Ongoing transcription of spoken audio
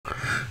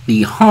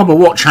The Harbour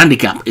Watch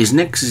Handicap is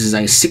next. This is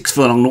a 6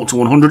 furlong 0 to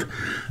 100.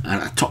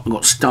 And at top we've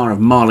got Star of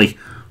Marley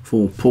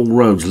for Paul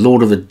Rhodes,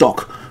 Lord of the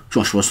Dock,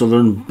 Joshua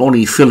Sutherland,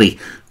 Bonnie Philly,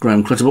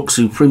 Graham Clutterbuck,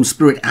 Supreme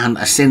Spirit and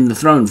Ascend the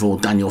Throne for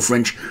Daniel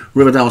French,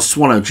 Riverdale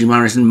Swallow, Jim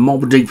Harrison,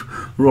 Mob Deep,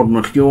 Rod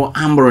McCure,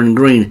 Amber and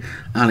Green,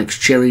 Alex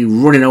Cherry,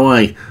 Running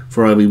Away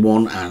for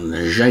Obi-Wan and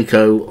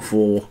Jaco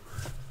for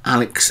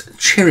Alex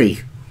Cherry.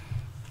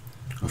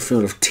 A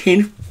field of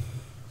 10.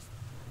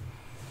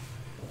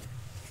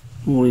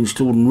 All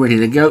installed and ready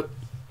to go.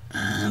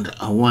 And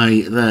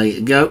away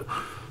they go.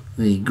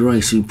 The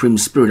Grey Supreme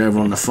Spirit over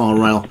on the far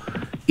rail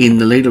in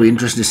the lead. It'll be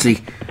interesting to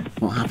see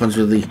what happens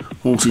with the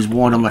horses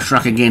wide on the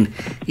track again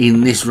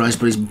in this race,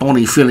 but it's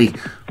Bonnie Philly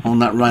on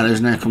that rail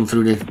has now come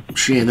through to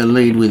share the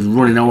lead with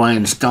Running Away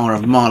and Star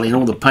of Marley, and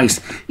all the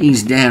pace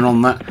is down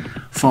on that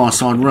far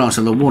side rail,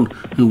 so the one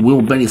who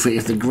will benefit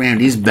if the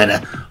ground is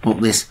better up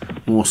this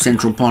more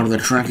central part of the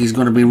track is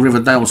going to be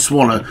Riverdale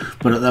Swallow,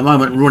 but at the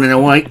moment Running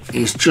Away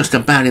is just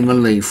about in the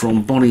lead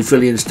from Bonnie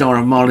Philly and Star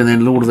of Marley, and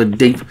then Lord of the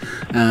Deep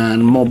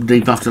and Mob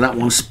Deep after that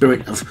one.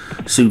 Spirit of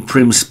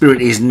Supreme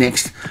Spirit is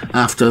next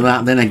after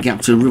that, then a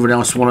gap to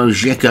Riverdale Swallow.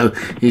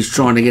 Jeko is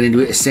trying to get into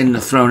it. Ascend the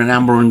Throne and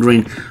Amber and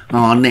Green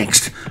are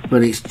next,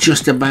 but it's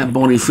just about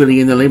Bonnie Philly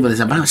in the lead, but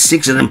there's about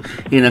 6 of them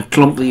in a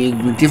clump.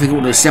 It'll be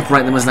difficult to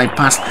separate them as they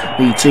pass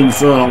the 2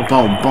 furlong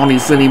pole. Bonnie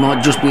Philly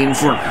might just be in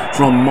front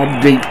from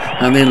Mob Deep,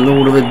 and then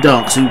Lord of the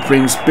Dark.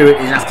 Supreme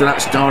Spirit is after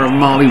that. Star of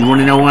Marley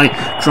Running Away,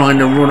 trying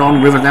to run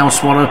on. Riverdale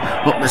Swallow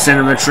up the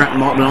centre of the track,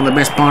 might be on the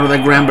best part of the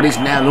ground, but it's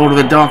now Lord of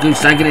the Dark who's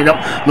taking it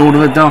up. Lord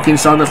of the Dark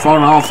inside the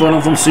 4.5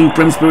 furlong from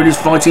Supreme Spirit is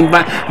fighting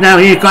back. Now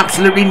here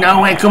absolutely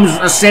nowhere comes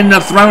Ascend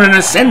the Throne, and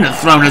Ascend the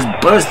Throne has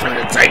burst through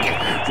to take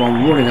it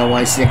from Running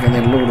Away second,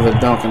 then Lord of the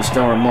Dark and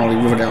Star of Marley,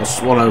 Riverdale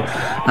Swallow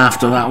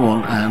after that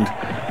one, and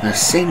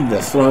Ascend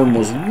the Throne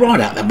was right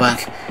at the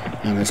back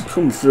and has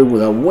come through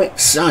with a wet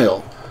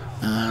sail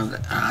and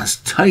has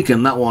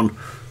taken that one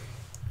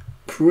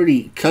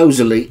pretty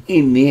cosily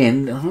in the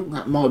end. I think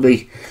that might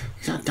be,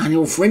 is that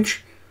Daniel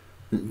French?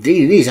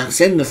 Indeed it is.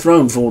 Ascend the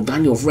Throne for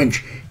Daniel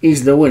French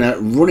is the winner.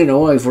 Running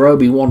Away for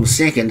Obi-Wan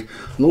second,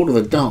 Lord of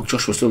the Dark,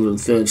 Joshua Sutherland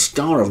third,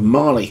 Star of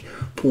Marley,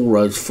 Paul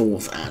Rhodes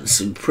fourth, and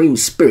Supreme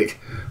Spirit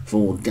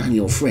for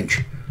Daniel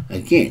French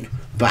again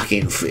back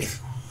in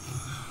fifth.